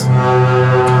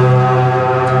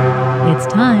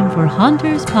time for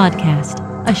Haunters Podcast,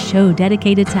 a show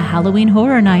dedicated to Halloween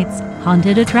horror nights,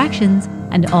 haunted attractions,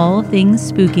 and all things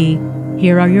spooky.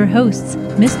 Here are your hosts,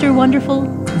 Mr.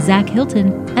 Wonderful, Zach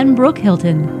Hilton, and Brooke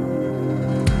Hilton.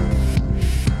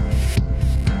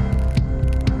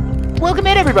 Welcome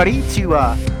in, everybody, to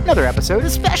another episode, a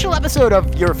special episode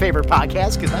of your favorite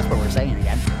podcast, because that's what we're saying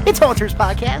again. It's Haunters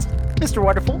Podcast. Mr.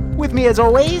 Wonderful, with me as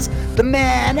always, the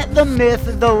man, the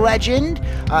myth, the legend.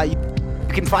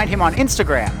 You can find him on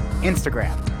Instagram,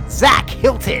 Zach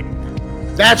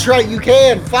Hilton. That's right, you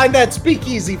can. Find that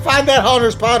speakeasy, find that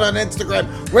Haunters Pod on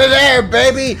Instagram. We're there,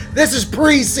 baby. This is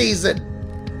pre-season.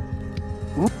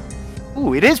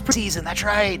 Ooh, it is pre-season, that's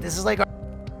right. This is like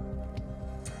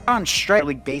on straight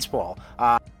league baseball.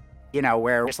 Where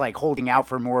we're just like holding out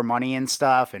for more money and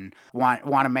stuff and want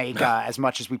to make as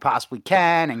much as we possibly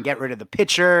can and get rid of the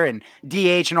pitcher and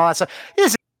DH and all that stuff.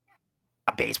 This is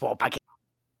a baseball podcast.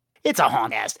 It's a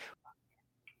hauntcast.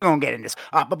 We won't get into this.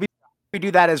 But before we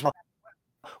do that as well,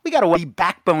 we got the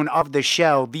backbone of the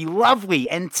show, the lovely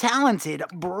and talented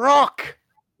Brooke.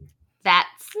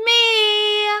 That's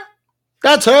me.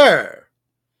 That's her.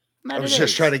 That I was it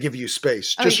just is. trying to give you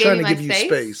space. Oh, Just you trying to gave give me you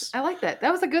my space. I like that.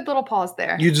 That was a good little pause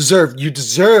there. You deserve.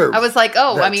 I was like,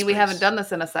 oh, that I mean, we space. haven't done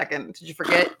this in a second. Did you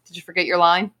forget? Did you forget your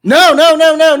line? No.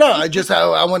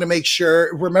 I want to make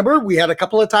sure. Remember, we had a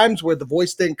couple of times where the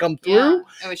voice didn't come through. Yeah,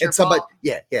 it was your And somebody, fault.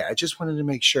 yeah. I just wanted to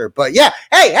make sure. But yeah,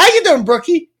 hey, how you doing,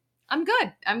 Brookie? I'm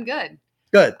good.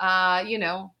 Good.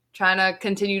 Trying to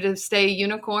continue to stay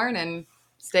unicorn and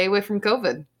stay away from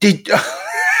COVID. Did,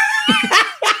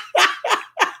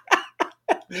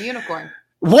 The unicorn.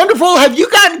 Wonderful. Have you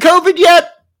gotten COVID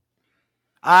yet?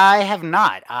 I have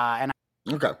not. And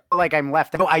Okay. I feel like I'm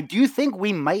left. I do think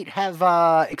we might have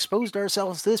exposed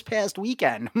ourselves this past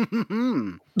weekend.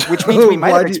 Which means we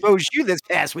might Why have do you- exposed you this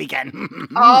past weekend.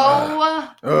 Oh,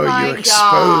 my you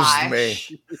exposed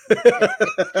me. gosh.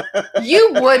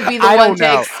 You would be the I one don't to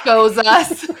know. expose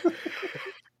us.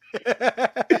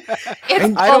 It's I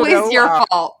don't always know, your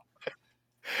fault.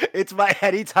 It's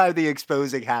anytime the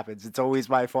exposing happens, it's always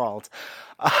my fault.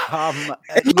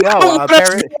 You don't want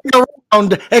us going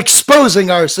around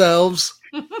exposing ourselves.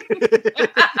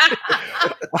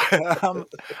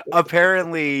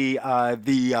 Apparently,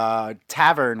 the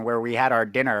tavern where we had our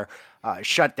dinner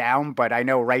shut down, but I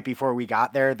know right before we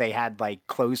got there, they had like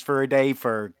closed for a day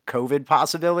for COVID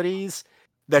possibilities,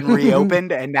 then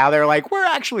reopened, and now they're like, we're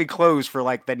actually closed for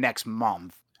like the next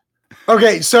month.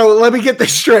 Okay, so let me get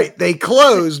this straight. They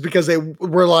closed because they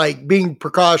were like being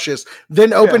precautious,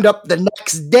 then opened up the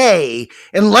next day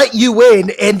and let you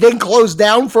in and then closed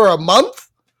down for a month?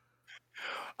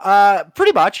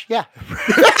 Pretty much, yeah.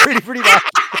 pretty much.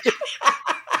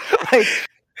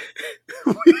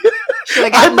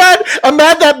 Like, I'm mad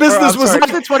that business was the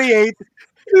 28th.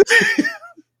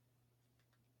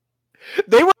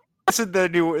 They were the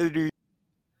new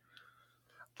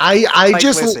I like,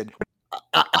 just listen.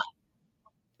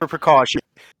 For precaution.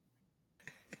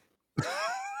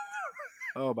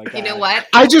 Oh my god! You know what?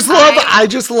 I just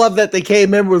love that they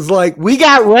came in was like, we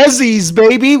got resis,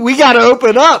 baby. We got to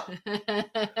open up.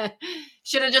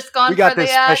 Should have just gone We got for the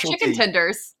this specialty. chicken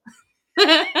tenders.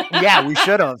 Yeah, we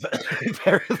should have.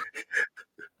 The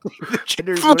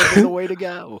Chinders would have been the way to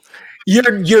go.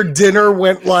 Your dinner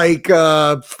went like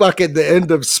fucking the end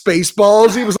of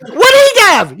Spaceballs. He was like, what do you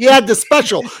have? You had the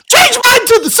special. Change mine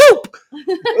to the soup.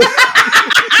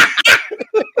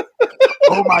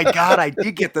 Oh my god, I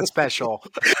did get the special.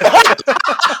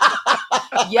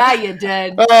 Yeah, you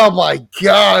did. Oh my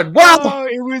god! Wow. Oh,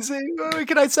 it was. What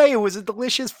can I say? It was a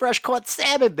delicious fresh caught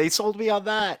salmon. They sold me on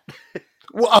that.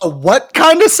 What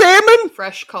kind of salmon?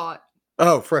 Fresh caught.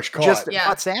 Oh, fresh caught. Just Yeah.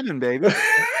 caught salmon, baby.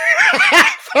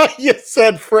 I thought you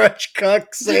said fresh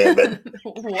cut salmon.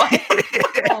 What?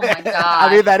 Oh my god!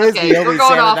 I mean, that is okay, the only we're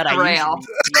going salmon off that the I rail.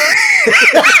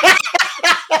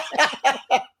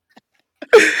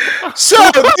 So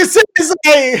this is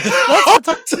a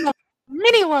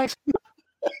Mini life.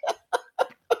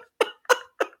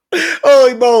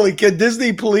 holy moly! Can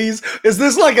Disney please? Is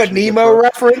this like a Nemo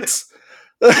reference?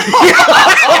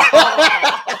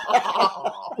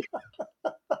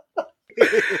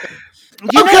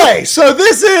 Okay, so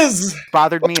this is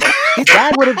Bothered me. His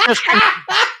dad would have just.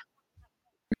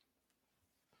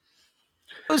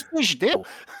 Those fish do.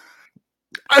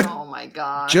 Oh my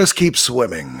god! just keep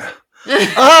swimming.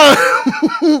 But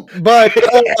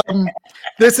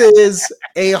this is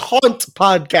a haunt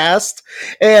podcast,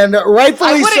 and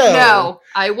rightfully I wouldn't so. know.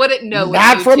 I wouldn't know. with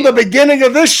Not you from two. the beginning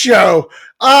of this show.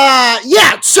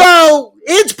 Yeah. So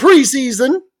it's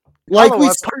preseason, like Oh, we.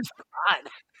 of course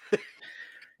not.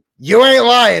 You ain't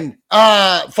lying.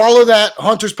 Follow that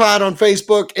Hunters Pod on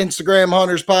Facebook, Instagram,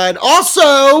 Hunters Pod.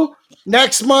 Also,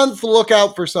 next month, look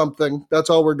out for something. That's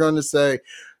all we're going to say.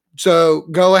 So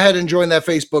go ahead and join that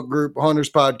Facebook group, Hunters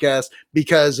Podcast,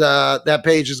 because that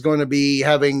page is going to be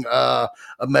having a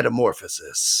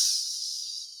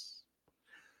metamorphosis.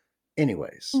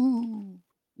 Anyways,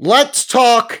 let's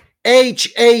talk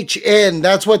HHN.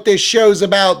 That's what this show's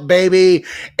about, baby.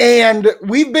 And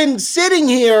we've been sitting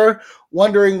here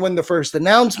wondering when the first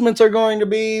announcements are going to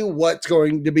be, what's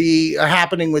going to be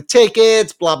happening with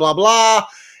tickets, blah, blah, blah,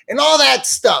 and all that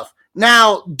stuff.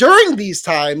 Now, during these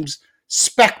times,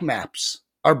 spec maps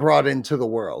are brought into the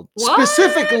world. What?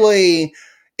 Specifically,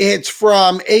 it's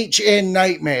from HN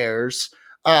Nightmares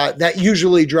that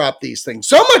usually drop these things.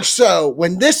 So much so,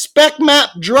 when this spec map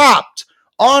dropped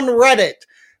on Reddit,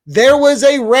 there was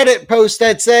a Reddit post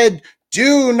that said,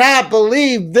 "Do not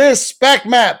believe this spec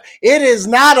map. It is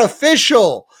not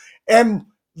official." And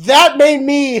that made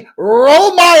me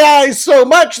roll my eyes so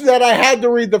much that I had to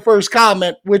read the first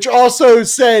comment, which also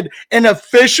said, "An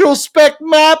official spec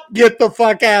map? Get the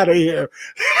fuck out of here."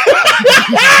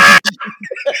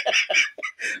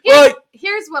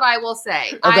 Here's what I will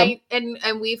say. Okay. And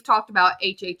we've talked about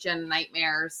HHN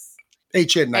Nightmares.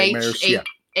 HN Nightmares, yeah.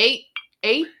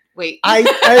 Wait.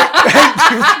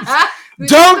 I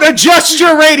don't adjust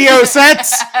your radio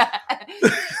sets.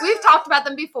 We've talked about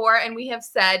them before, and we have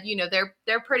said,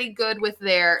 they're pretty good with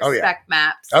their spec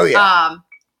maps. Oh yeah.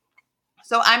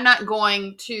 So I'm not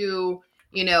going to,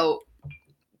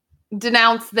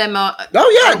 denounce them. Not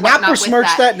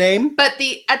besmirch that name. But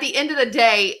at the end of the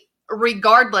day,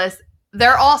 regardless,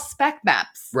 they're all spec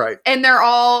maps, right? And they're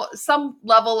all some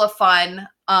level of fun.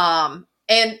 And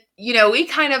we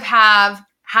kind of have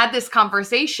had this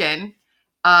conversation,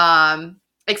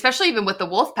 especially even with the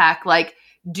Wolfpack, like,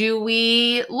 do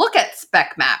we look at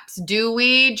spec maps? Do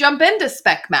we jump into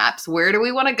spec maps? Where do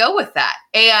we want to go with that?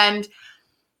 And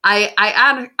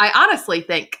I honestly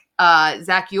think,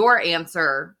 Zach, your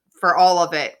answer for all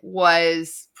of it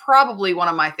was probably one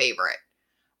of my favorite,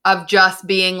 of just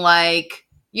being like,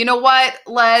 you know what,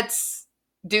 let's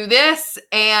do this,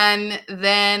 and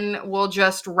then we'll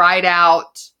just ride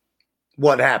out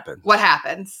what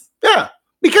happens. Yeah,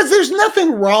 because there's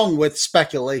nothing wrong with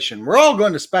speculation. We're all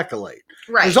going to speculate.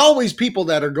 Right. There's always people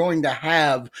that are going to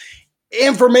have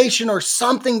information or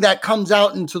something that comes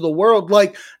out into the world.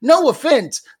 Like, no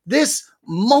offense, this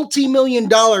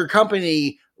multi-million-dollar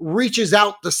company reaches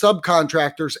out to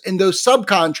subcontractors, and those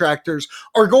subcontractors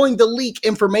are going to leak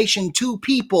information to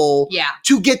people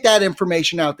to get that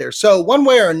information out there. So one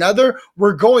way or another,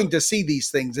 we're going to see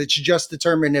these things. It's just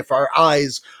determined if our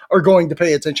eyes are going to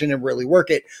pay attention and really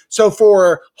work it. So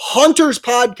for Hunters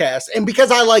Podcast, and because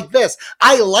I like this,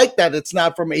 I like that it's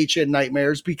not from HN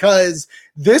Nightmares, because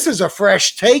this is a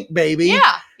fresh take, baby.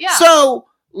 Yeah. So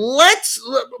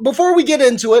before we get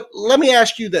into it, let me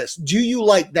ask you this. Do you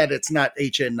like that it's not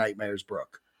HN Nightmares,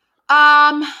 Brooke?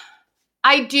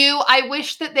 I do. I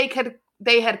wish that they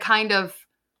had kind of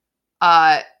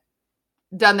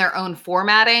done their own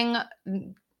formatting,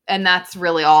 and that's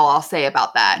really all I'll say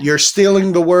about that. You're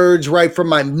stealing the words right from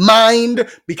my mind,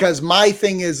 because my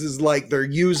thing is like they're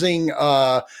using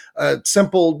a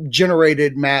simple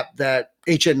generated map that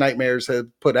HN Nightmares have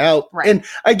put out. Right. And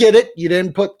I get it. You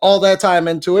didn't put all that time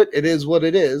into it. It is what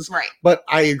it is. Right. But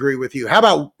I agree with you. How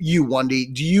about you, Wendy?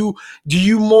 Do you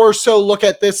more so look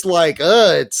at this like,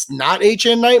 it's not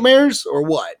HN Nightmares, or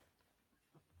what?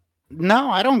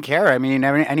 No, I don't care. I mean,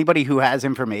 anybody who has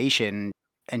information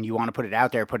and you want to put it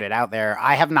out there, put it out there.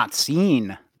 I have not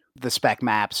seen the spec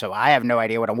map, so I have no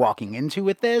idea what I'm walking into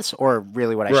with this, or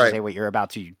really what I should say, what you're about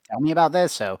to tell me about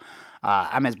this. So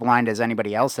I'm as blind as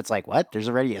anybody else that's like, what? There's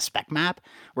already a spec map?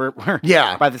 We're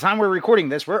by the time we're recording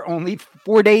this, we're only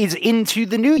 4 days into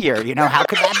the new year. How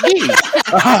could that be?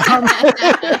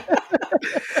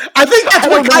 I think that's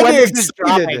what kind of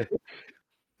excited.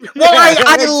 Well,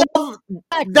 I love,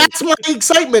 that's my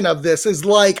excitement of this, is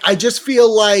like, I just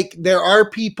feel like there are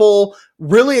people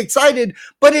really excited,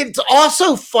 but it's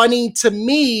also funny to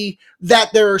me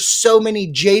that there are so many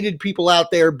jaded people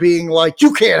out there being like,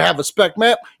 you can't have a spec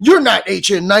map. You're not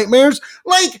HN Nightmares.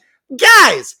 Like,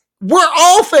 guys, we're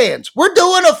all fans. We're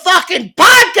doing a fucking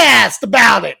podcast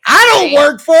about it. I don't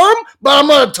work for them, but I'm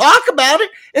going to talk about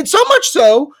it. And so much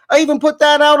so, I even put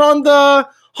that out on the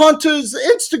Hunters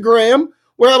Instagram,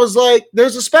 where I was like,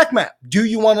 there's a spec map. Do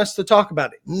you want us to talk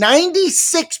about it?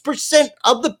 96%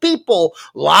 of the people,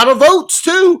 a lot of votes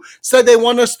too, said they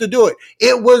want us to do it.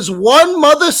 It was one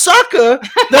mother sucker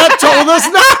that told us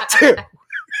not to.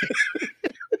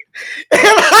 And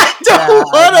I don't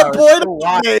want to point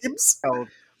out names.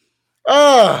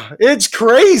 It's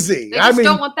crazy. They just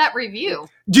don't want that review.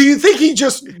 Do you think he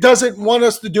just doesn't want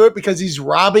us to do it because he's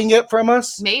robbing it from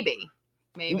us? Maybe.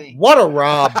 What a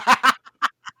rob.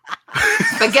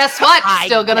 But guess what?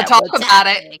 Still going to talk about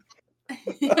it.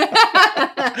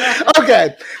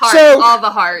 Okay. So all the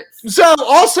hearts. So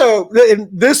also, and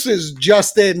this is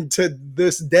just into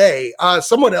this day,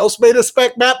 someone else made a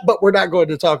spec map, but we're not going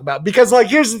to talk about, because like,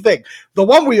 here's the thing. The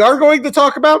one we are going to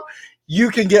talk about, you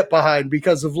can get behind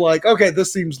because of like, okay,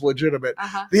 this seems legitimate.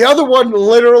 The other one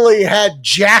literally had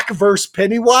Jack versus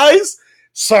Pennywise.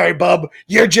 Sorry, bub,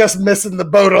 you're just missing the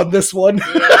boat on this one.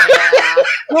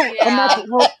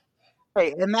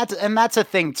 And that's a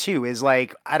thing too, is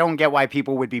like, I don't get why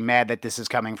people would be mad that this is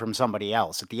coming from somebody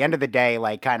else. At the end of the day,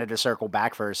 like, kind of to circle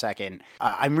back for a second,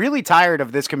 I'm really tired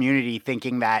of this community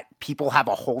thinking that people have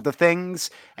a hold of things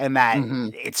and that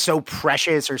it's so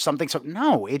precious or something. So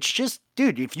no, it's just,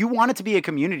 dude, if you want it to be a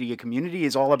community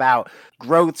is all about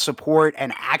growth, support,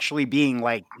 and actually being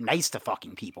like nice to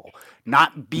fucking people,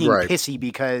 not being pissy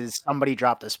because somebody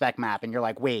dropped a spec map and you're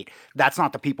like, wait, that's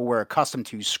not the people we're accustomed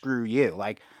to. Screw you.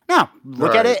 Like, no,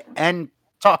 look at it and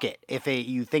talk it. If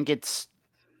you think it's,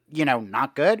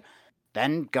 not good,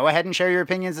 then go ahead and share your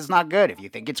opinions. It's not good. If you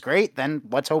think it's great, then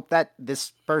let's hope that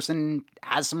this person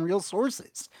has some real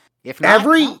sources. If not,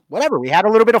 whatever. We had a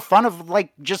little bit of fun of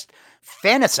like just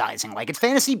fantasizing. Like it's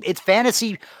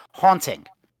fantasy haunting.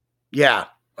 Yeah.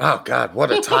 Oh God,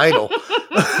 what a title.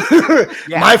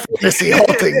 My fantasy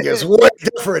haunting is way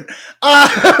different.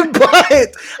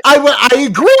 But I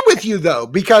agree with you though,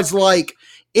 because like,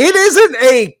 it isn't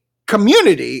a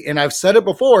community, and I've said it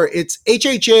before, it's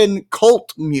HHN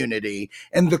cult community,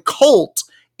 and the cult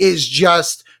is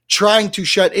just trying to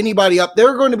shut anybody up. There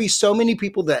are going to be so many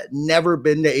people that never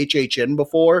been to HHN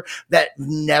before, that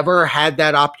never had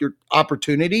that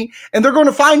opportunity, and they're going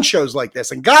to find shows like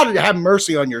this, and God have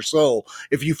mercy on your soul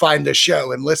if you find this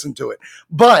show and listen to it.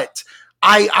 But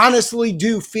I honestly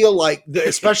do feel like,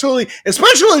 especially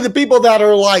the people that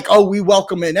are like, oh, we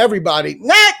welcome in everybody.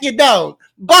 Nah, you don't.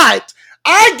 But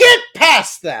I get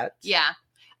past that. Yeah.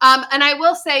 And I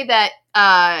will say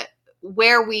that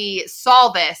where we saw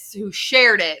this, who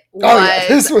shared it was...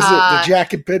 this was the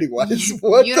Jack and Pennywise.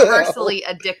 What Universally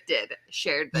Addicted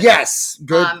shared this. Yes.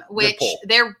 Good. Which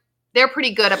they're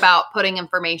pretty good about putting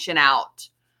information out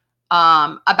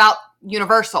about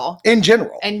Universal in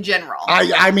general.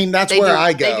 I mean, that's where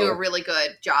I go. They do a really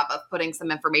good job of putting some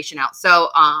information out. So,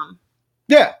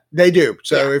 yeah, they do.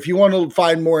 So if you want to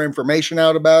find more information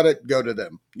out about it, go to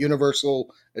them. Universal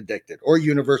Addicted or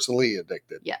Universally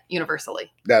Addicted. Yeah,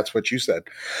 Universally. That's what you said.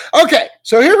 Okay,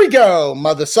 so here we go,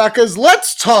 mother suckers.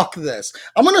 Let's talk this.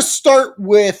 I'm going to start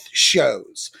with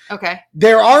shows. Okay.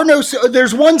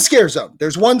 There's one scare zone.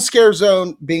 There's one scare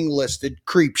zone being listed,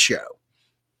 Creep Show.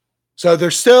 So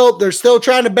they're still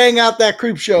trying to bang out that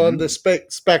Creep Show on the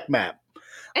spec map.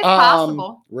 It's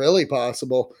possible. Really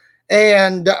possible.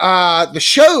 And the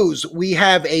shows, we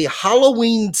have a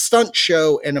Halloween stunt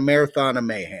show and a Marathon of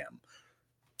Mayhem.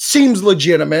 Seems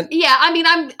legitimate. Yeah, I mean,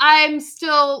 I'm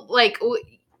still like,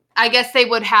 I guess they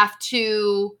would have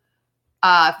to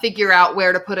figure out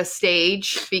where to put a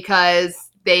stage, because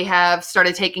they have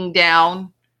started taking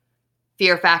down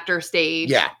Fear Factor stage.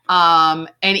 Yeah.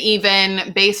 And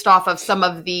even based off of some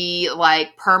of the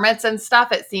like permits and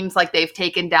stuff, it seems like they've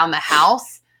taken down the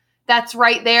house that's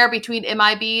right there between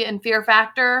MIB and Fear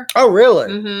Factor. Oh,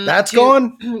 really? That's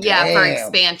gone? Yeah, Damn. for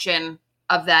expansion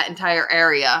of that entire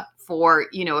area for,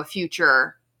 a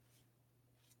future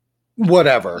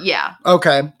whatever. Yeah.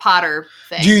 Okay. Potter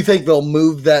thing. Do you think they'll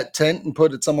move that tent and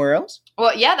put it somewhere else?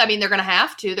 Well, yeah, I mean, they're going to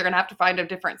have to. They're going to have to find a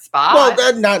different spot.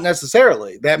 Well, not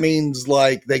necessarily. That means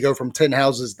like they go from 10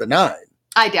 houses to 9.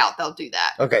 I doubt they'll do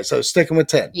that. Okay, so sticking with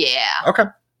 10. Yeah.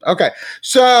 Okay.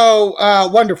 So,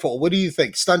 wonderful. What do you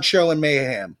think? Stunt show and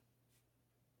Mayhem.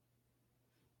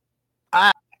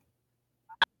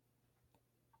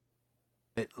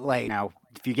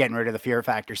 If you're getting rid of the Fear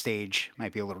Factor stage,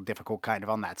 might be a little difficult kind of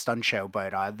on that stunt show,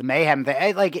 but the Mayhem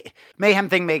thing, Mayhem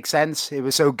thing makes sense. It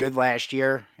was so good last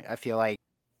year. I feel like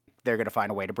they're going to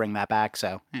find a way to bring that back.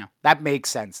 So, that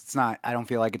makes sense. I don't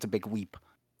feel like it's a big leap.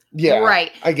 Yeah.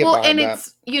 Right. I get behind that.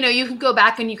 It's, you can go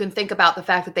back and you can think about the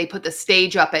fact that they put the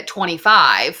stage up at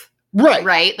 25. Right.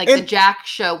 Right. Like the Jack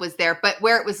show was there, but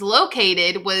where it was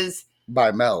located was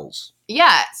by Mel's.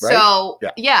 Yeah. Right? So,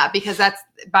 because that's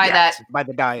by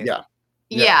the diet. Yeah.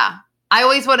 Yeah. I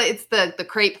always want to, it's the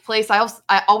crepe place. I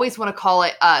always want to call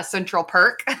it Central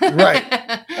Perk. Right.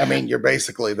 I mean, you're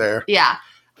basically there. Yeah.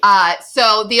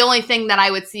 So the only thing that I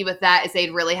would see with that is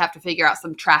they'd really have to figure out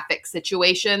some traffic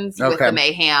situations with the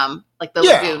Mayhem, like the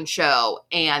Lagoon show,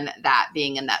 and that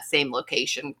being in that same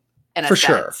location in a For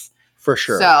sense. For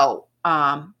sure. So,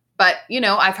 but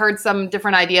I've heard some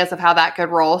different ideas of how that could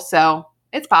roll. So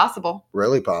it's possible.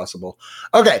 Really possible.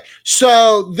 Okay.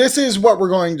 So this is what we're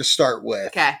going to start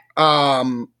with. Okay.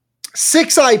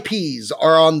 6 IPs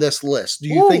are on this list. Do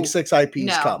you think 6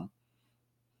 IPs come?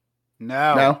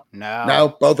 No.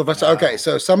 No, both of us. No. Okay,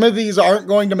 so some of these aren't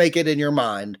going to make it in your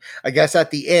mind. I guess at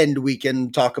the end we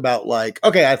can talk about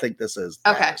okay, I think this is.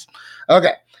 Okay.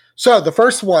 Okay. So the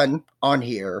first one on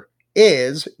here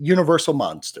is Universal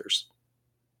Monsters.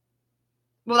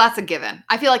 Well, that's a given.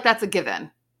 I feel like that's a given.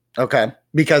 Okay,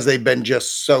 because they've been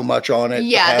just so much on it.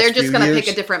 Yeah, they're just going to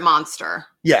pick a different monster.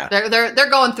 Yeah, they're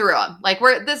going through them. Like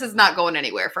this is not going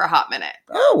anywhere for a hot minute.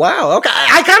 Oh wow. Okay,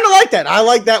 I kind of like that. I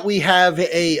like that we have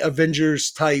a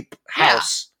Avengers type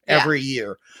house every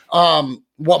year.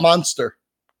 What monster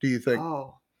do you think?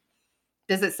 Oh,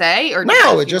 does it say or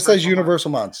no? It just says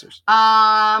Universal Monsters.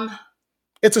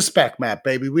 It's a spec map,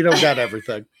 baby. We don't got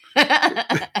everything.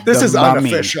 This is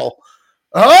unofficial.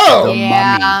 Oh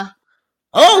yeah.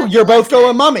 Oh, you're both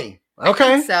going mummy.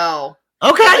 Okay. So.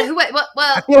 Okay. I feel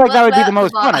like that would be the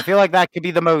most fun. I feel like that could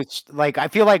be the most, I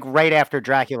feel like right after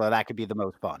Dracula, that could be the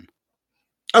most fun.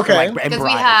 Okay. Because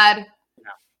we had.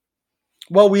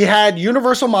 Well, we had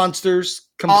Universal Monsters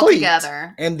complete. All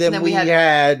together. And then we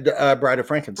had Bride of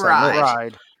Frankenstein.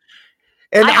 Bride.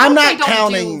 And I'm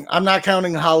not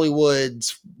counting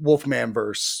Hollywood's Wolfman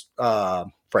versus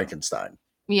Frankenstein.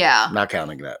 Yeah. I'm not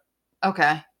counting that.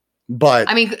 Okay. But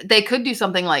I mean, they could do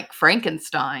something like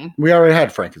Frankenstein. We already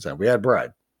had Frankenstein. We had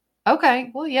Bride.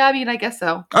 Okay. Well, yeah, I mean, I guess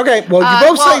so. Okay. Well, you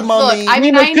both say mummy.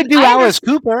 Look, they could do Alice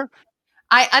Cooper.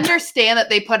 I understand that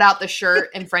they put out the shirt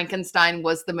and Frankenstein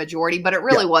was the majority, but it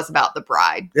really was about the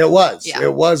bride. It was. Yeah.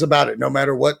 It was about it, no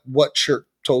matter what shirt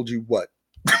told you what.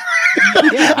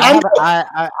 Yeah,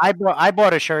 I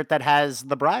bought a shirt that has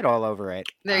the bride all over it.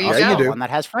 There you go. You do. One that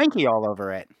has Frankie all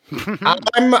over it.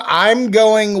 I'm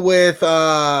going with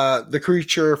the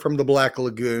creature from the Black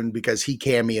Lagoon because he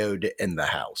cameoed in the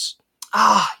house.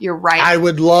 Ah, you're right. I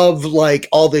would love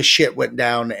all this shit went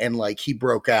down and he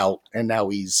broke out and now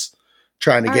he's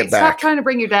trying to get back. Stop trying to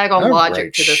bring your daggone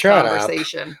logic to this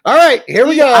conversation. All right, here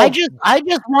we go. I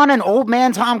just want an old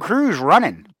man Tom Cruise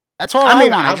running. That's all I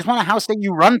want. I just want a house that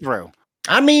you run through.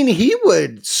 I mean, he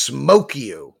would smoke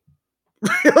you.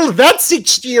 That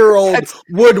 60-year-old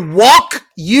would walk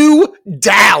you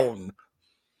down.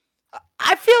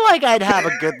 I feel like I'd have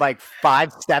a good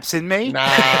 5 steps in me.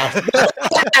 Nah.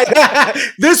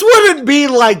 This wouldn't be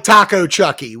like Taco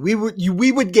Chucky. We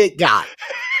would get got.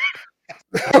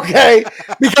 Okay,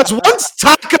 because once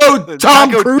Taco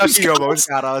Tom Cruise almost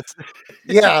got us.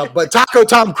 Yeah, but Taco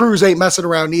Tom Cruise ain't messing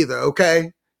around either.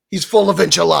 Okay, he's full of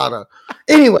enchilada.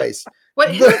 Anyways,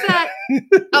 who's that?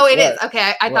 Oh, it is.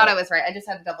 Okay, I thought I was right. I just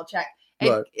had to double check.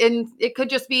 And it could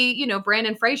just be,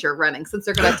 Brandon Fraser running since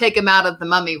they're going to take him out of the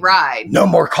mummy ride. No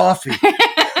more coffee.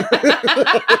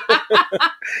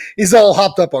 He's all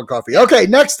hopped up on coffee. Okay,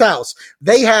 next house.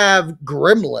 They have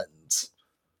Gremlins.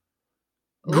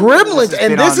 Gremlins,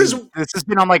 and this has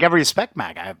been on every spec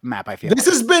map. I feel this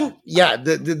has been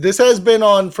this has been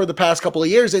on for the past couple of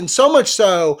years, and so much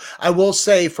so I will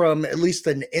say from at least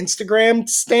an Instagram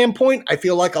standpoint, I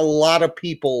feel like a lot of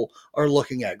people are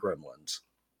looking at Gremlins.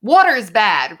 Water is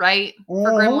bad, right?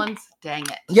 For Gremlins, dang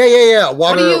it. Yeah.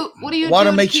 Water. What do you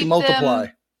water do makes you multiply.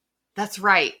 That's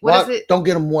right. What is it? Don't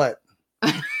get them wet,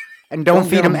 and don't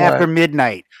feed them after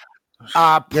midnight.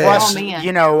 Plus,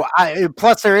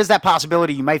 plus there is that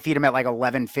possibility you might feed them at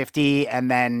 11:50, and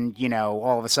then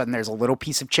all of a sudden there's a little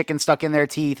piece of chicken stuck in their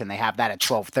teeth, and they have that at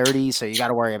 12:30. So you got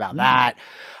to worry about that.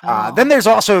 Then there's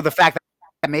also the fact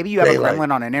that maybe you have a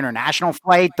gremlin on an international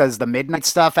flight. Does the midnight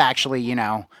stuff actually,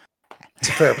 It's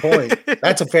a fair point.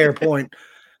 That's a fair point.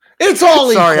 It's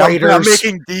all equators.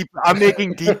 I'm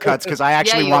making deep cuts because I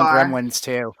actually want gremlins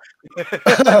too.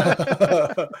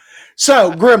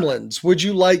 So Gremlins, would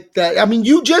you like that? I mean,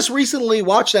 you just recently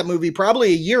watched that movie probably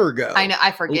a year ago. I know.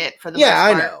 I forget for the most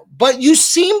part. I know. But you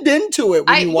seemed into it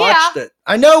when you watched it.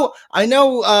 I know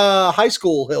High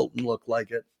School Hilton looked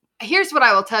like it. Here's what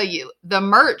I will tell you. The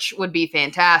merch would be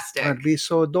fantastic. It'd be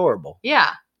so adorable.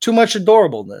 Yeah. Too much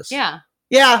adorableness. Yeah.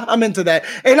 Yeah, I'm into that.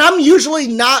 And I'm usually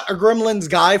not a Gremlins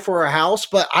guy for a house,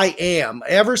 but I am.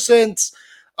 Ever since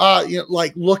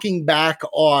looking back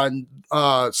on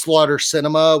Slaughter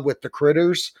Cinema with the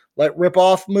Critters,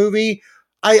 rip-off movie,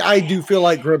 I do feel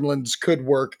like Gremlins could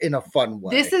work in a fun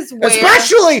way. This is where...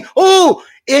 Especially,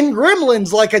 in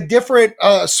Gremlins, a different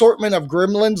assortment of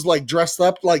Gremlins, dressed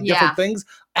up different things.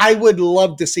 I would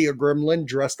love to see a Gremlin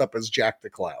dressed up as Jack the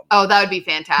Clown. Oh, that would be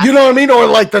fantastic. You know what I mean? Or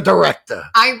the director.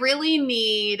 I really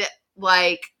need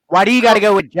Why do you got to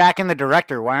go with Jack and the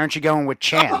director? Why aren't you going with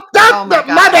Chance?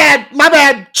 My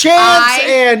bad. Chance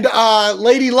and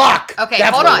Lady Luck. Okay,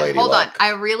 Definitely hold on. I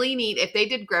really need, if they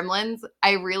did Gremlins,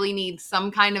 I really need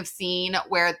some kind of scene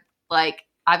where, like,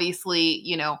 obviously,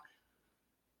 you know,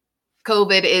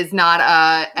 COVID is not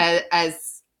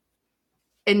as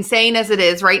insane as it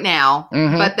is right now,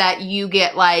 but that you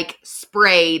get like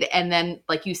sprayed and then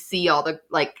like you see all the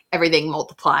like everything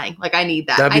multiplying. Like I need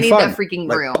that. I need that freaking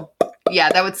room.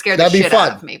 Yeah, that would scare the shit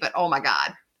out of me. But oh my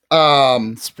god.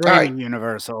 Spray me,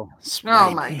 Universal.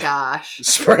 Oh my gosh.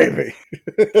 Spray me.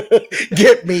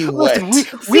 Get me wet.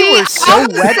 Listen, we were so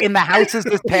wet in the houses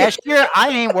this past year. I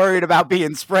ain't worried about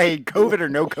being sprayed, COVID or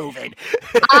no COVID.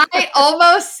 I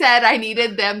almost said I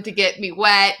needed them to get me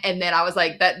wet, and then I was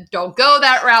like, "That don't go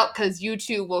that route because you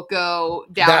two will go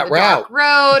down that dark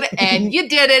road," and you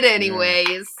did it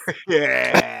anyways.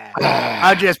 Yeah.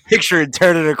 I just pictured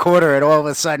turning a corner and all of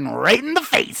a sudden right in the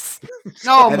face.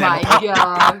 Oh my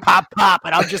god. Pop.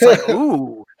 And I'm just like,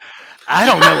 ooh, I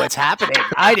don't know what's happening.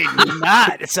 I did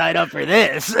not sign up for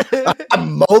this.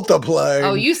 I'm multiplying.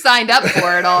 Oh, you signed up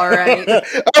for it, all right.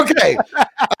 Okay.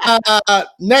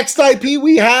 Next IP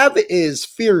we have is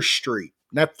Fear Street.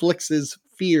 Netflix's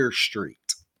Fear Street.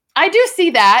 I do see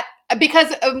that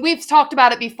because we've talked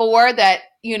about it before that,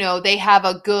 you know, they have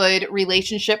a good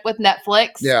relationship with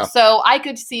Netflix. Yeah. So I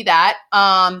could see that.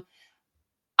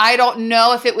 I don't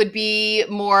know if it would be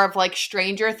more of like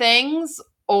Stranger Things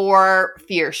or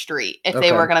Fear Street if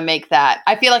they were going to make that.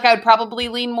 I feel like I would probably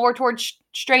lean more towards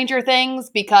Stranger Things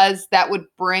because that would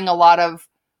bring a lot of...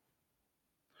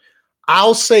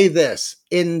 I'll say this.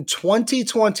 In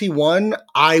 2021,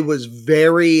 I was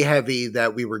very heavy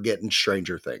that we were getting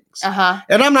Stranger Things.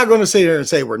 And I'm not going to sit here and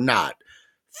say we're not.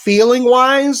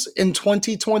 Feeling-wise, in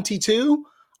 2022,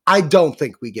 I don't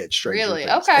think we get Stranger Things.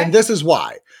 Okay. And this is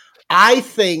why. I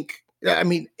think, I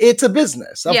mean, it's a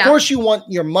business. Of course you want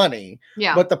your money.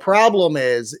 Yeah. But the problem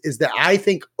is that I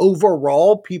think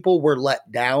overall people were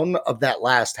let down of that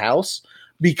last house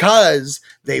because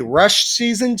they rushed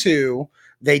season 2.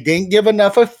 They didn't give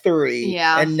enough of 3.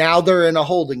 Yeah. And now they're in a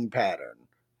holding pattern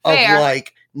of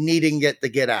like needing it to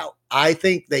get out. I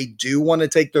think they do want to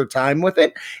take their time with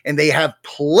it. And they have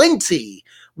plenty,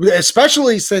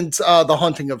 especially since The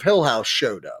Haunting of Hill House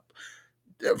showed up.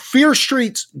 Fear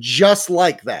Street's just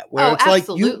like that, where it's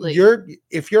absolutely. like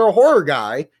if you're a horror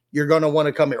guy, you're going to want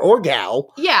to come here, or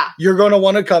gal, yeah, you're going to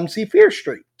want to come see Fear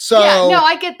Street. So yeah, no,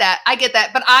 I get that.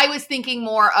 But I was thinking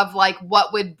more of like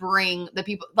what would bring the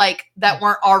people like that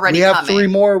weren't already. We have coming. 3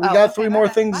 more. We got 3 more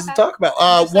things to talk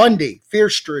about. Wendy, Fear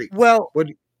Street. Well,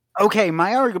 okay,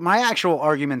 my actual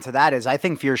argument to that is I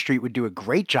think Fear Street would do a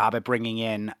great job at bringing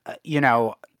in,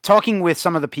 talking with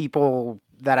some of the people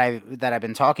that I've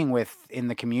been talking with in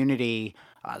the community,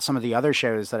 some of the other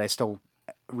shows that I still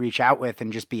reach out with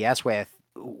and just BS with.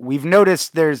 We've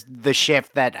noticed there's the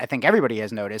shift that I think everybody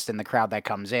has noticed in the crowd that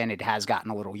comes in. It has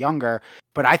gotten a little younger,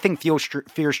 but I think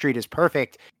Fear Street is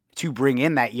perfect to bring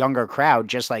in that younger crowd,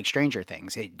 just like Stranger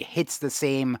Things. It hits the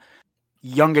same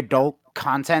young adult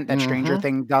content that Stranger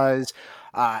Things does.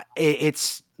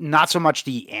 It's not so much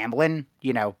the Amblin,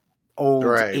 old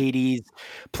 80s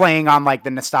playing on like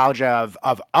the nostalgia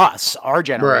of us, our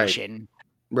generation.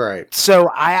 Right. So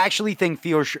I actually think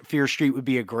Fear Street would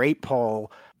be a great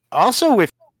pull. Also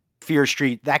with Fear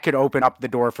Street, that could open up the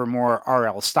door for more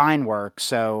R.L. Stine work.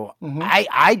 So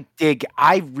I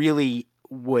really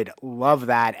would love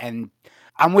that. And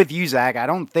I'm with you, Zach. I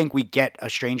don't think we get a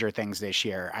Stranger Things this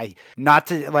year.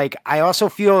 I also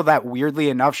feel that weirdly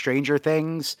enough, Stranger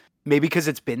Things, maybe because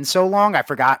it's been so long, I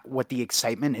forgot what the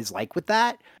excitement is like with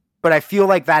that. But I feel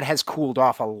like that has cooled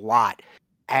off a lot.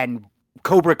 And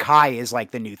Cobra Kai is like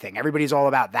the new thing. Everybody's all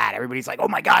about that. Everybody's like, oh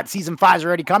my God, season 5's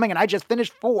already coming and I just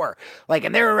finished 4.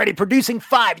 And they're already producing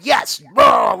 5. Yes.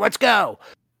 Oh, let's go.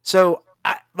 So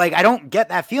I don't get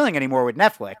that feeling anymore with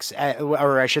Netflix,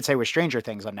 or I should say with Stranger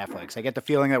Things on Netflix. I get the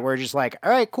feeling that we're just like,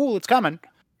 all right, cool, it's coming.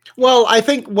 Well, I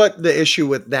think what the issue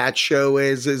with that show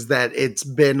is that it's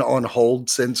been on hold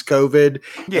since COVID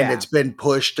and it's been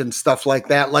pushed and stuff like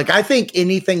that. Like, I think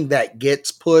anything that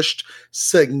gets pushed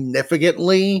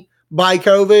significantly by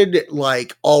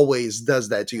COVID, always does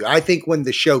that to you. I think when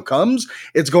the show comes,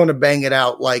 it's going to bang it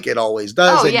out like it always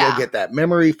does, you'll get that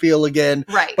memory feel again.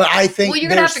 Right. But I think you're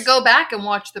going to have to go back and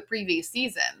watch the previous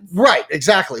seasons. Right,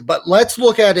 exactly. But let's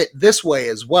look at it this way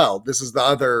as well. This is the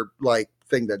other,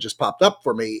 thing that just popped up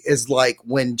for me is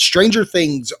when Stranger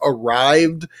Things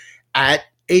arrived at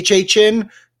HHN,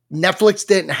 Netflix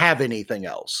didn't have anything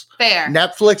else. Fair.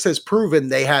 Netflix has proven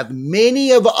they have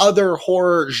many of other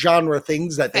horror genre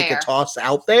things that they could toss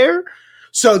out there.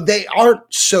 So they aren't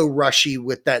so rushy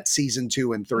with that season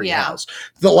 2 and 3 Yeah. house.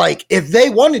 If they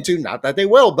wanted to, not that they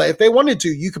will, but if they wanted to,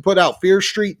 you could put out Fear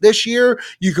Street this year,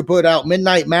 you could put out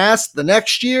Midnight Mass the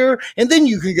next year, and then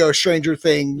you can go Stranger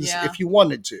Things if you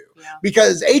wanted to. Yeah.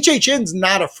 Because HHN's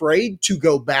not afraid to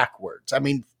go backwards. I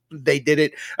mean, they did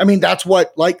it. I mean, that's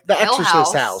what, like the Hill Exorcist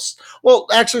House. house. Well,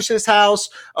 Exorcist House,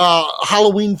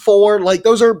 Halloween 4, like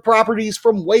those are properties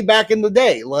from way back in the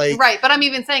day. Like, Right, but I'm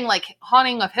even saying like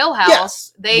Haunting of Hill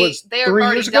House. Was They are 3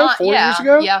 already years ago, done. 4 yeah, years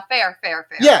ago? Yeah, fair.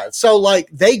 yeah. So like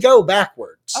they go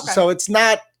backwards. Okay. So it's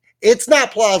not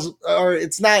plausible, or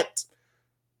it's not.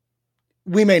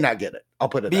 We may not get it. I'll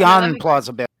put it Beyond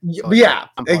plausibility. Yeah,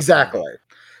 exactly.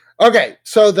 Okay,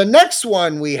 so the next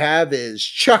one we have is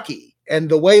Chucky. And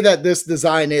the way that this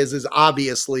design is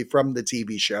obviously from the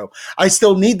TV show. I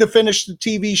still need to finish the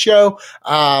TV show.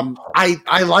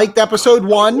 I liked episode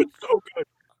 1.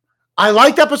 I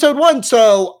liked episode 1,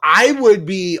 so I would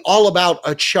be all about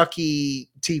a Chucky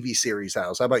TV series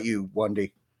house. How about you,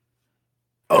 Wendy?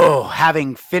 Oh,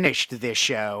 having finished this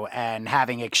show and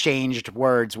having exchanged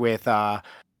words with a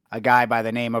guy by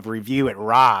the name of Review at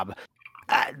Rob,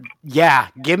 yeah,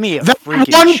 give me a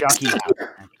freaking Chucky house.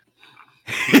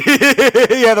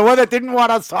 Yeah, the one that didn't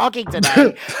want us talking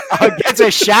today gets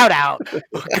a shout out.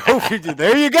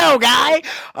 There you go, guy.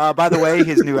 By the way,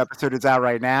 his new episode is out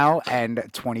right now, and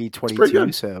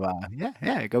 2022. So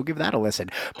yeah, go give that a listen.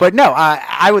 But no,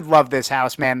 I would love this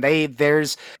house, man.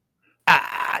 There's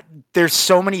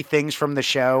so many things from the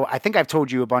show. I think I've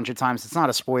told you a bunch of times. It's not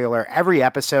a spoiler. Every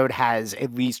episode has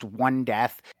at least one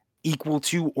death equal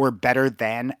to or better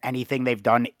than anything they've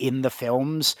done in the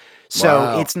films.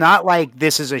 So It's not like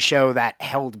this is a show that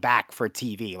held back for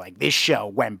TV. Like this show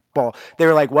went they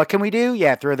were like, what can we do?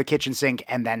 Yeah, throw the kitchen sink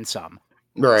and then some.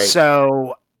 Right.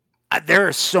 So there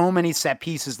are so many set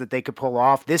pieces that they could pull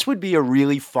off. This would be a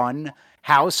really fun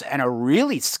house and a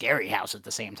really scary house at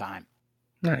the same time.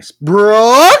 Nice.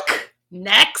 Brooke?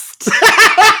 Next.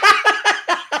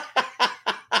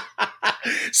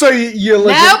 So you're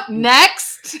Nope,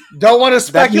 next. Don't want to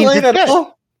speculate at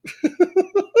all?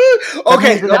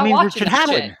 Okay. That means it should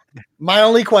happen. My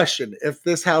only question, if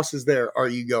this house is there, are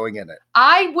you going in it?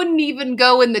 I wouldn't even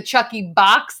go in the Chucky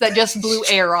box that just blew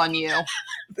air on you.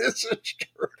 This is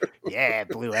true. Yeah,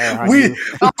 blew air on We you.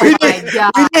 Oh my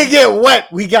God. we didn't get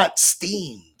wet. We got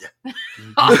steamed.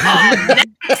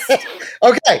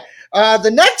 Okay.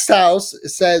 The next house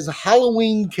says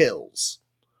Halloween Kills.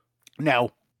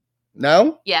 No.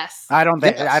 No? Yes. I don't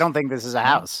think Yes. I don't think this is a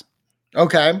house.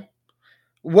 Okay.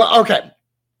 Well, okay.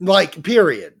 Like,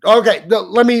 period. Okay.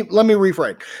 Let me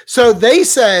reframe. So they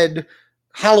said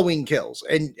Halloween Kills,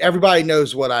 and everybody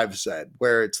knows what I've said,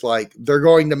 where it's like they're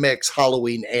going to mix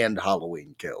Halloween and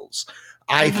Halloween Kills.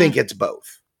 I think it's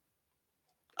both.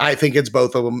 I think it's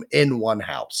both of them in one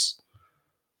house.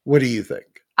 What do you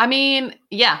think? I mean,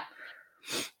 yeah.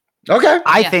 Okay.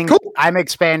 I Yeah. think Cool. I'm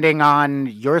expanding on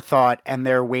your thought, and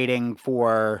they're waiting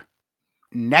for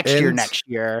next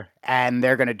year, and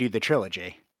they're going to do the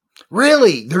trilogy.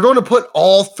 Really? They're going to put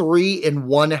all 3 in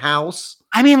one house?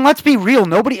 I mean, let's be real.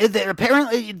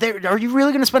 Apparently, are you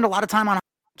really going to spend a lot of time on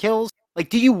kills? Like,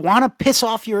 do you want to piss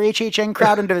off your HHN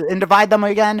crowd and divide them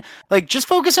again? Like, just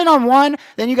focus in on one.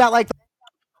 Then you got like,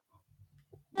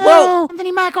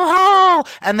 Anthony Michael Hall,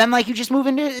 and then like you just move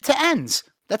into ends.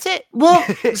 That's it. Well,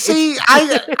 see,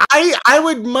 I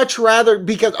would much rather,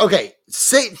 because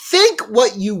think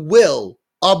what you will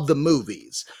of the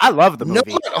movies. I love the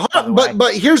movie.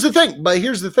 But here's the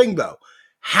thing. Though,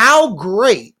 how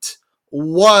great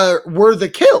were the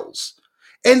kills?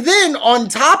 And then on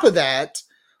top of that,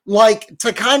 like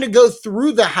to kind of go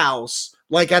through the house,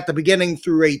 like at the beginning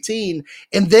through 18,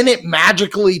 and then it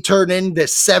magically turned into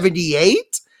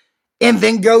 78. And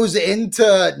then goes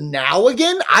into now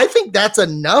again. I think that's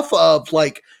enough of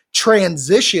like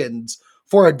transitions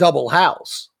for a double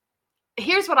house.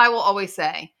 Here's what I will always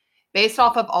say. Based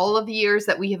off of all of the years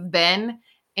that we have been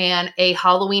and a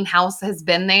Halloween house has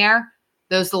been there,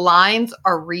 those lines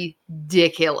are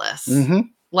ridiculous. Mm-hmm.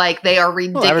 Like they are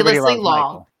ridiculously long.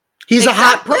 Michael. He's a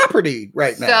hot Exactly. property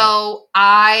right now. So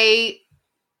I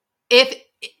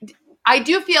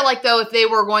do feel like though, if they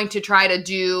were going to try to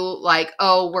do like,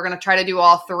 oh, we're going to try to do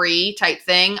all 3 type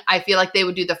thing, I feel like they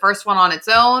would do the first one on its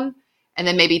own and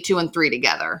then maybe 2 and 3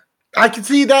 together. I can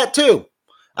see that too.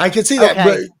 That,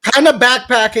 but kind of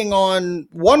backpacking on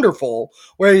Wonderful,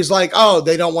 where he's like, oh,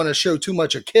 they don't want to show too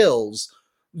much of kills.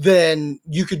 Then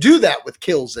you could do that with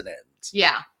kills and ends.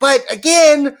 Yeah. But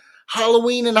again,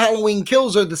 Halloween and Halloween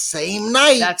Kills are the same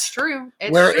night. That's true. It's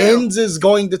where true. Ends is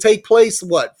going to take place,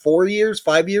 5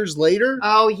 years later?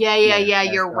 Oh, yeah.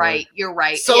 You're right.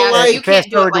 So, yeah, like, you can't fast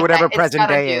do it forward to like whatever that. present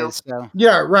day is. So.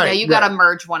 Yeah, right. Yeah, you got to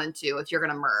merge 1 and 2 if you're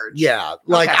going to merge. Yeah,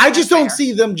 like Okay, I just don't fair.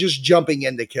 see them just jumping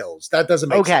into Kills. That doesn't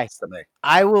make sense to me.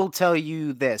 I will tell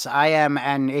you this. I am,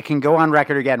 and it can go on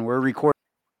record again. We're recording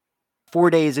 4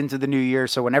 days into the new year,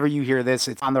 so whenever you hear this,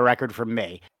 it's on the record from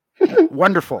me.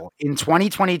 Wonderful. In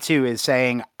 2022 is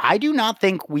saying, I do not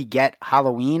think we get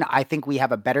Halloween. I think we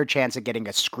have a better chance of getting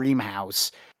a Scream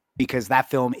House because that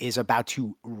film is about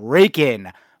to rake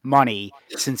in money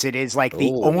since it is like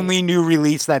the only new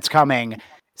release that's coming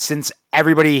since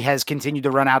everybody has continued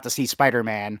to run out to see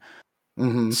Spider-Man.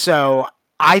 Mm-hmm. So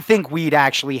I think we'd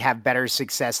actually have better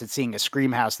success at seeing a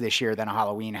Scream House this year than a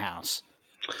Halloween House.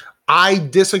 I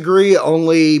disagree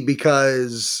only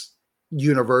because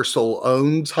Universal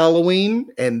owns Halloween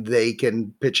and they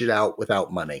can pitch it out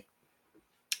without money.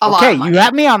 Okay, you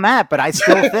have me on that, but I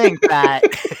still think that.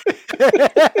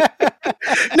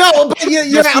 No, but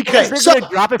you're okay. So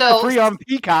drop it for free on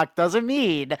Peacock doesn't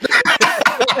mean.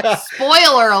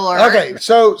 Spoiler alert. Okay,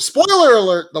 so spoiler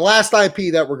alert: the last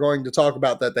IP that we're going to talk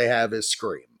about that they have is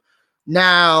Scream.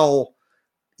 Now,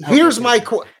 here's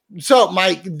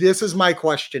this is my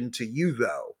question to you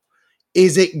though.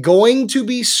 Is it going to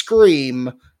be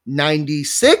Scream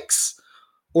 96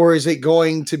 or is it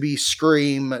going to be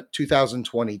Scream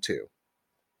 2022?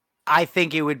 I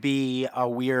think it would be a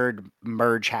weird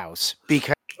merge house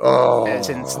because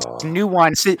since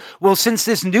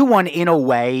this new one in a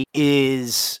way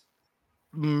is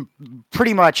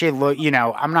pretty much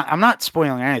I'm not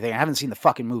spoiling anything. I haven't seen the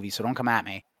fucking movie, so don't come at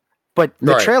me. But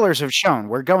the trailers have shown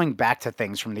we're going back to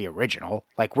things from the original.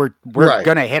 Like we're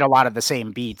gonna hit a lot of the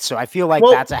same beats. So I feel like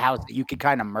that's a house that you could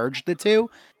kind of merge the two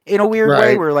in a weird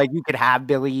way, where like you could have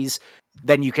Billy's,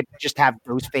 then you could just have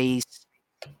Ghostface.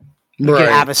 You could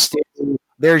have a Stu.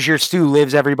 There's your Stu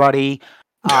Lives, everybody.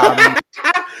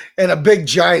 And a big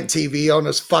giant TV on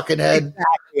his fucking head.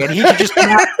 Exactly. And he could just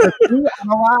I'm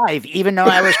alive, even though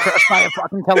I was crushed by a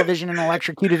fucking television and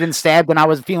electrocuted and stabbed, and I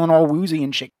was feeling all woozy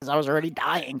and shit because I was already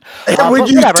dying. And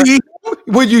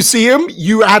when you see him,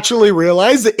 you actually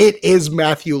realize that it is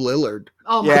Matthew Lillard.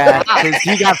 Oh my God. Because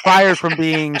he got fired from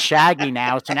being Shaggy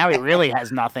now, so now he really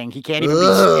has nothing. He can't even be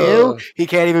Stu. He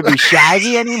can't even be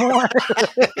Shaggy anymore.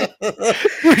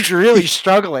 He's really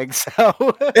struggling.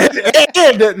 So,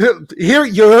 and here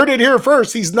you heard it here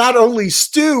first. He's not only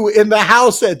Stu in the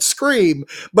house at Scream,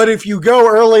 but if you go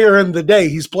earlier in the day,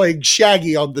 he's playing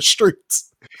Shaggy on the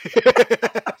streets.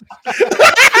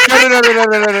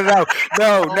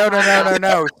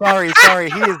 No. Sorry.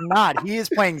 He is not. He is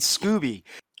playing Scooby.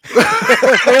 They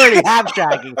already have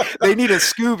Shaggy. They need a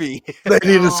Scooby.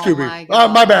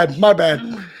 My bad.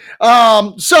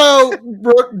 So,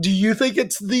 Brooke, do you think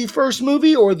it's the first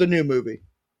movie or the new movie?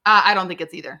 I don't think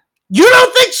it's either. You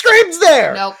don't think Scream's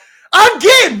there? Nope.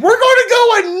 Again, we're going to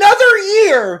go another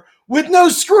year with no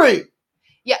Scream.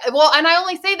 Yeah, well, and I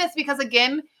only say this because,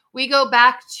 again, we go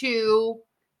back to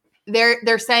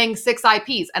they're saying 6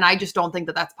 IPs, and I just don't think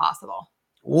that that's possible.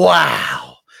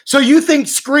 Wow. So you think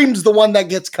Scream's the one that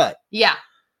gets cut? Yeah.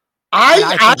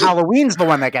 I think Halloween's the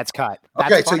one that gets cut.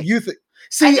 That's okay, funny. so you think...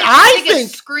 See, I think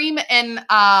it's Scream and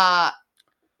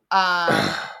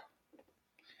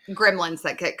Gremlins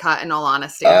that get cut, in all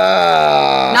honesty.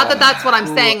 Not that that's what I'm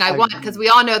saying I want, because we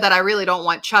all know that I really don't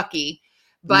want Chucky.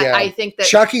 But I think that...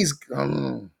 Chucky's...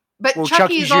 But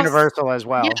Chucky's Universal as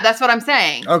well. Yeah, that's what I'm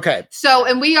saying. Okay. So,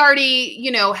 and we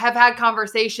already, have had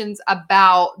conversations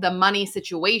about the money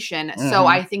situation. Mm-hmm. So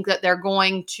I think that they're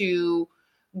going to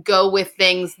go with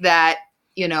things that,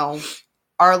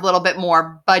 are a little bit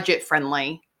more budget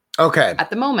friendly. Okay. At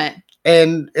the moment.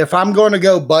 And if I'm going to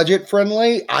go budget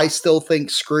friendly, I still think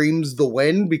Scream's the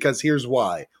win because here's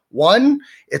why. One,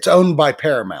 it's owned by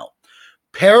Paramount.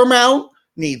 Paramount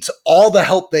needs all the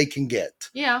help they can get.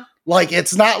 Yeah. Like,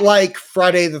 it's not like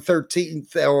Friday the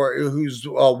 13th or who's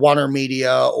Warner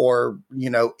Media or,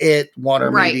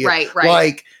 Warner Media. Right.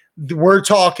 Like, we're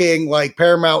talking like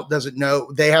Paramount doesn't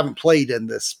know. They haven't played in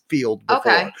this field before.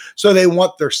 Okay. So they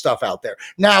want their stuff out there.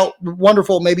 Now,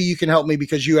 Wonderful, maybe you can help me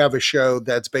because you have a show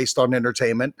that's based on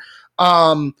entertainment.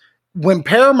 When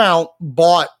Paramount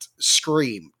bought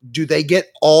Scream, do they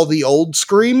get all the old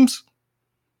Screams?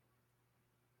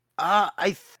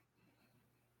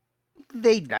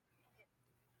 They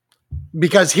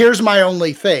because here's my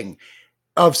only thing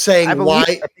of saying why. I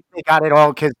think they got it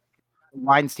all because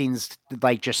Weinstein's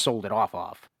just sold it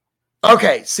off.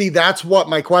 Okay, see, that's what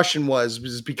my question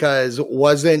was because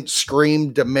wasn't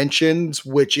Scream Dimensions,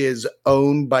 which is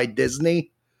owned by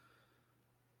Disney?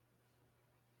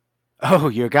 Oh,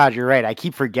 you're right. I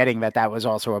keep forgetting that was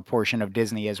also a portion of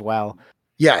Disney as well.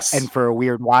 Yes. And for a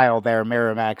weird while there,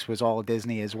 Miramax was all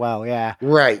Disney as well. Yeah.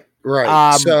 Right.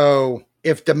 So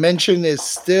if Dimension is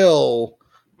still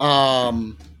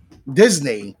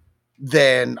Disney,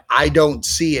 then I don't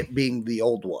see it being the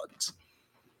old ones.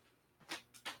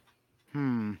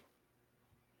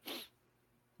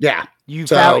 Yeah.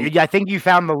 I think you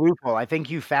found the loophole. I think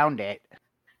you found it.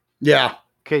 Yeah.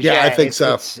 Yeah, I think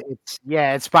so. It's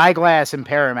Spyglass and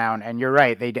Paramount, and you're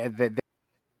right. They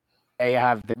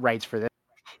have the rights for this.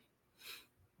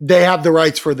 They have the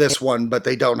rights for this one, but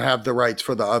they don't have the rights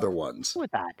for the other ones.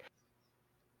 With that,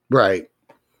 right?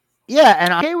 Yeah,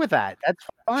 and I'm okay with that. That's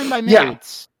fine by me. Yeah.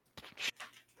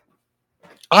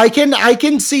 I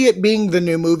can see it being the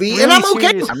new movie, really, and I'm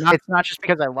okay. It's not just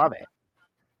because I love it.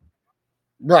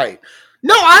 Right?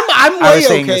 No, I'm way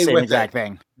okay with exact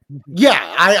thing. Yeah,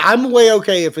 I'm way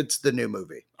okay if it's the new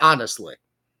movie, honestly.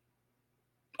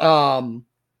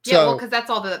 Because that's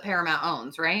all that Paramount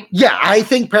owns, right? Yeah, I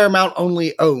think Paramount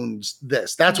only owns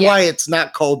this. That's why it's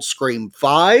not called Scream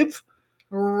 5.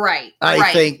 Right.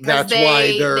 I think that's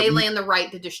why they land the right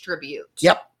to distribute.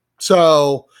 Yep.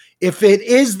 So if it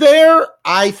is there,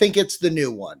 I think it's the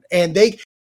new one. And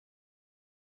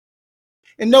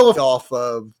no off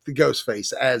of the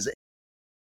Ghostface as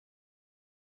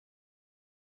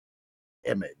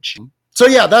image. So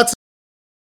yeah, that's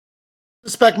the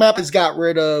spec map has got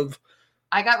rid of.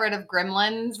 I got rid of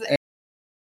Gremlins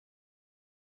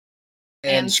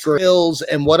and Skrills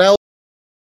and what else?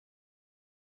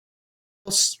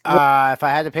 If I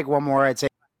had to pick one more, I'd say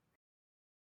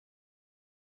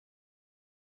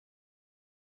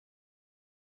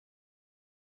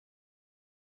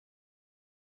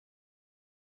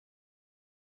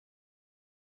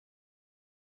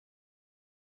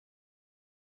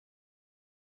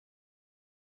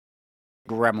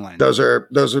Gremlin. Those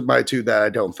are my two that I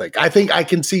don't think. I think I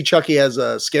can see Chucky as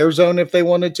a scare zone if they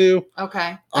wanted to.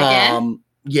 Okay. Again?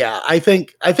 Yeah, I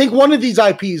think one of these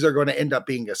IPs are going to end up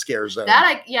being a scare zone.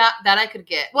 That I could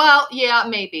get. Well, yeah,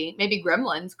 maybe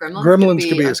Gremlins. Gremlins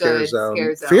could be a scare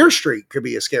zone. Fear Street could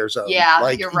be a scare zone. Yeah,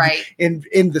 you're right.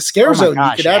 In the scare zone,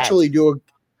 you could actually do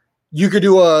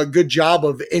a good job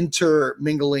of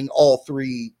intermingling all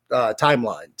three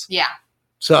timelines. Yeah.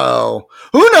 So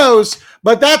who knows?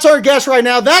 But that's our guess right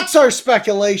now. That's our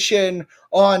speculation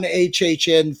on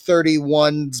HHN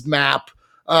 31's map.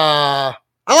 I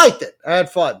liked it. I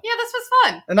had fun. Yeah, this was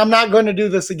fun. And I'm not going to do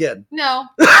this again. No.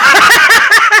 Not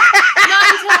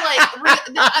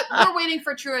until we're waiting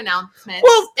for true announcements.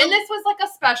 Well, and this was a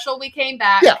special. We came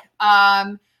back. Yeah.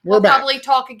 We'll probably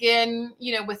talk again,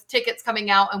 with tickets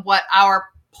coming out and what our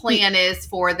plan is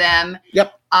for them.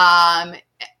 Yep.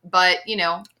 But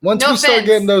once we start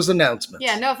getting those announcements.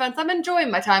 Yeah, no offense. I'm enjoying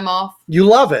my time off. You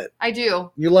love it. I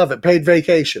do. You love it. Paid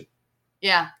vacation.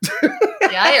 Yeah.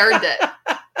 Yeah, I earned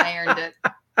it.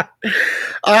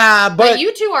 But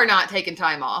you two are not taking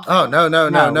time off. Oh,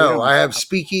 no. I have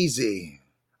Speakeasy.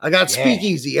 I got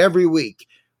Speakeasy every week.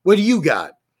 What do you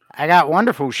got? I got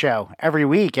Wonderful Show every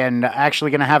week and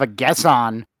actually going to have a guest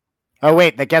on. Oh,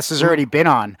 wait, the guest has already been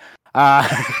on.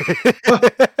 As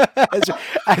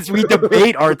we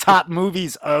debate our top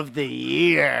movies of the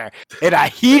year. In a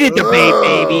heated debate,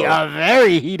 baby. A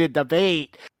very heated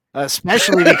debate.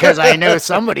 Especially because I know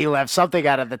somebody left something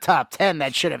out of the top 10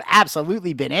 that should have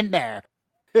absolutely been in there.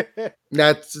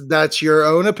 That's your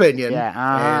own opinion.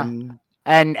 Yeah.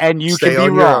 And you could be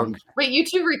wrong. Wait, you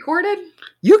two recorded?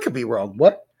 You could be wrong.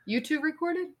 What? You two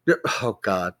recorded? Oh,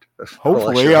 God.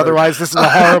 Hopefully, otherwise this is a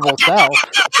horrible sell.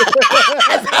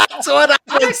 That's what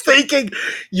I was thinking.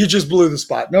 You just blew the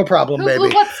spot. No problem, baby. Blew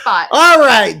what spot? All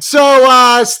right.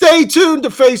 So stay tuned to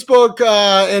Facebook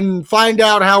and find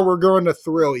out how we're going to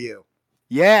thrill you.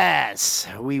 Yes,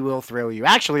 we will thrill you.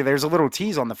 Actually, there's a little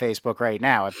tease on the Facebook right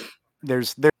now.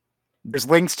 There's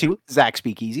links to Zach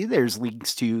Speakeasy. There's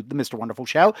links to the Mr. Wonderful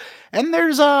Show. And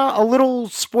there's a little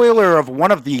spoiler of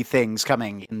one of the things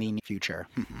coming in the future.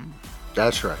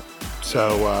 That's right.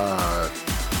 So,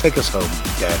 take us home,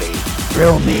 Daddy.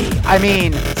 Thrill me. I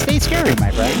mean, stay scary, my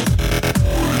friend.